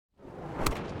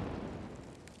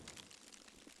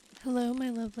Hello, my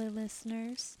lovely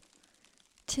listeners.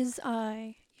 'Tis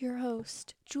I, your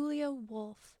host, Julia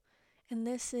Wolf, and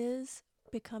this is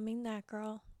Becoming That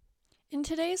Girl. In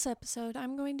today's episode,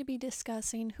 I'm going to be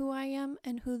discussing who I am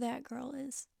and who that girl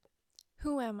is.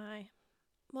 Who am I?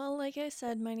 Well, like I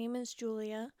said, my name is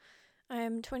Julia. I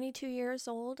am 22 years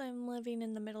old. I'm living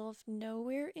in the middle of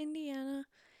nowhere, Indiana,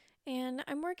 and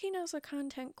I'm working as a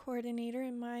content coordinator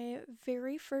in my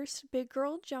very first big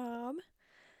girl job.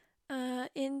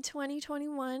 In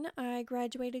 2021, I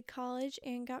graduated college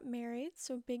and got married,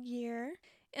 so big year.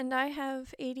 And I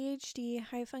have ADHD,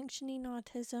 high functioning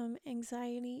autism,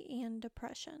 anxiety, and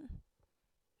depression.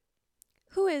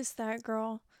 Who is that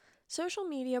girl? Social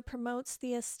media promotes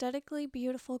the aesthetically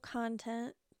beautiful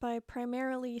content by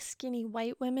primarily skinny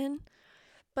white women,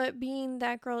 but being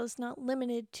that girl is not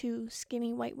limited to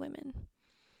skinny white women.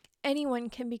 Anyone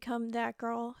can become that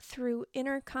girl through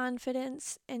inner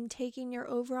confidence and taking your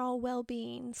overall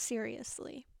well-being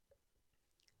seriously.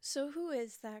 So who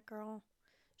is that girl?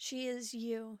 She is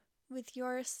you, with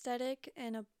your aesthetic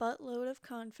and a buttload of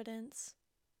confidence.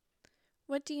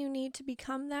 What do you need to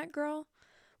become that girl?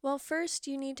 Well, first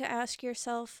you need to ask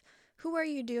yourself, who are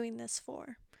you doing this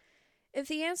for? If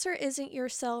the answer isn't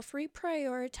yourself,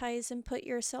 reprioritize and put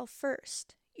yourself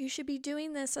first. You should be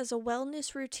doing this as a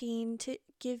wellness routine to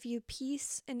give you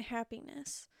peace and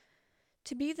happiness.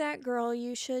 To be that girl,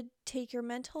 you should take your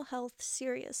mental health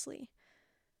seriously.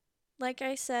 Like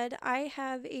I said, I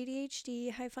have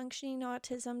ADHD, high functioning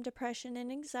autism, depression,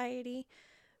 and anxiety,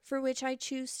 for which I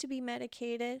choose to be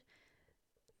medicated.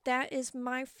 That is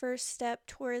my first step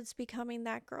towards becoming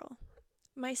that girl.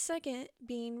 My second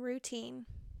being routine.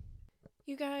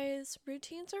 You guys,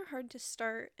 routines are hard to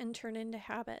start and turn into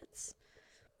habits.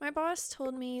 My boss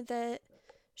told me that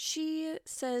she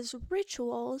says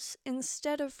rituals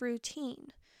instead of routine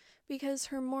because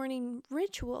her morning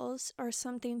rituals are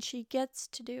something she gets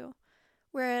to do,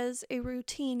 whereas a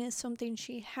routine is something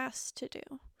she has to do.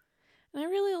 And I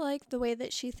really like the way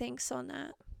that she thinks on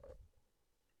that.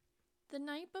 The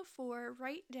night before,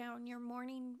 write down your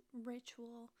morning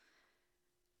ritual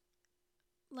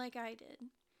like I did.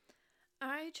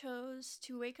 I chose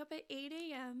to wake up at 8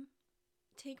 a.m.,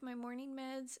 take my morning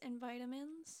meds and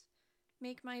vitamins,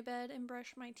 make my bed and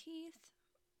brush my teeth,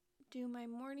 do my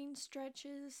morning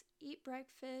stretches, eat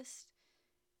breakfast,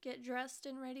 get dressed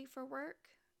and ready for work,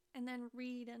 and then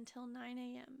read until 9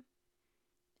 a.m.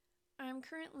 I'm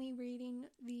currently reading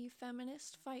The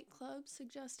Feminist Fight Club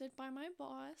suggested by my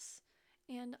boss,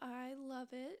 and I love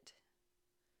it.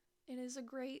 It is a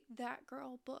great That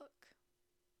Girl book.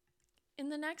 In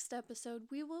the next episode,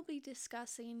 we will be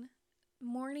discussing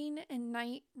morning and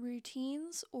night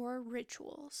routines or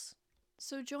rituals.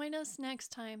 So join us next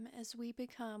time as we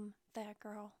become that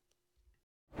girl.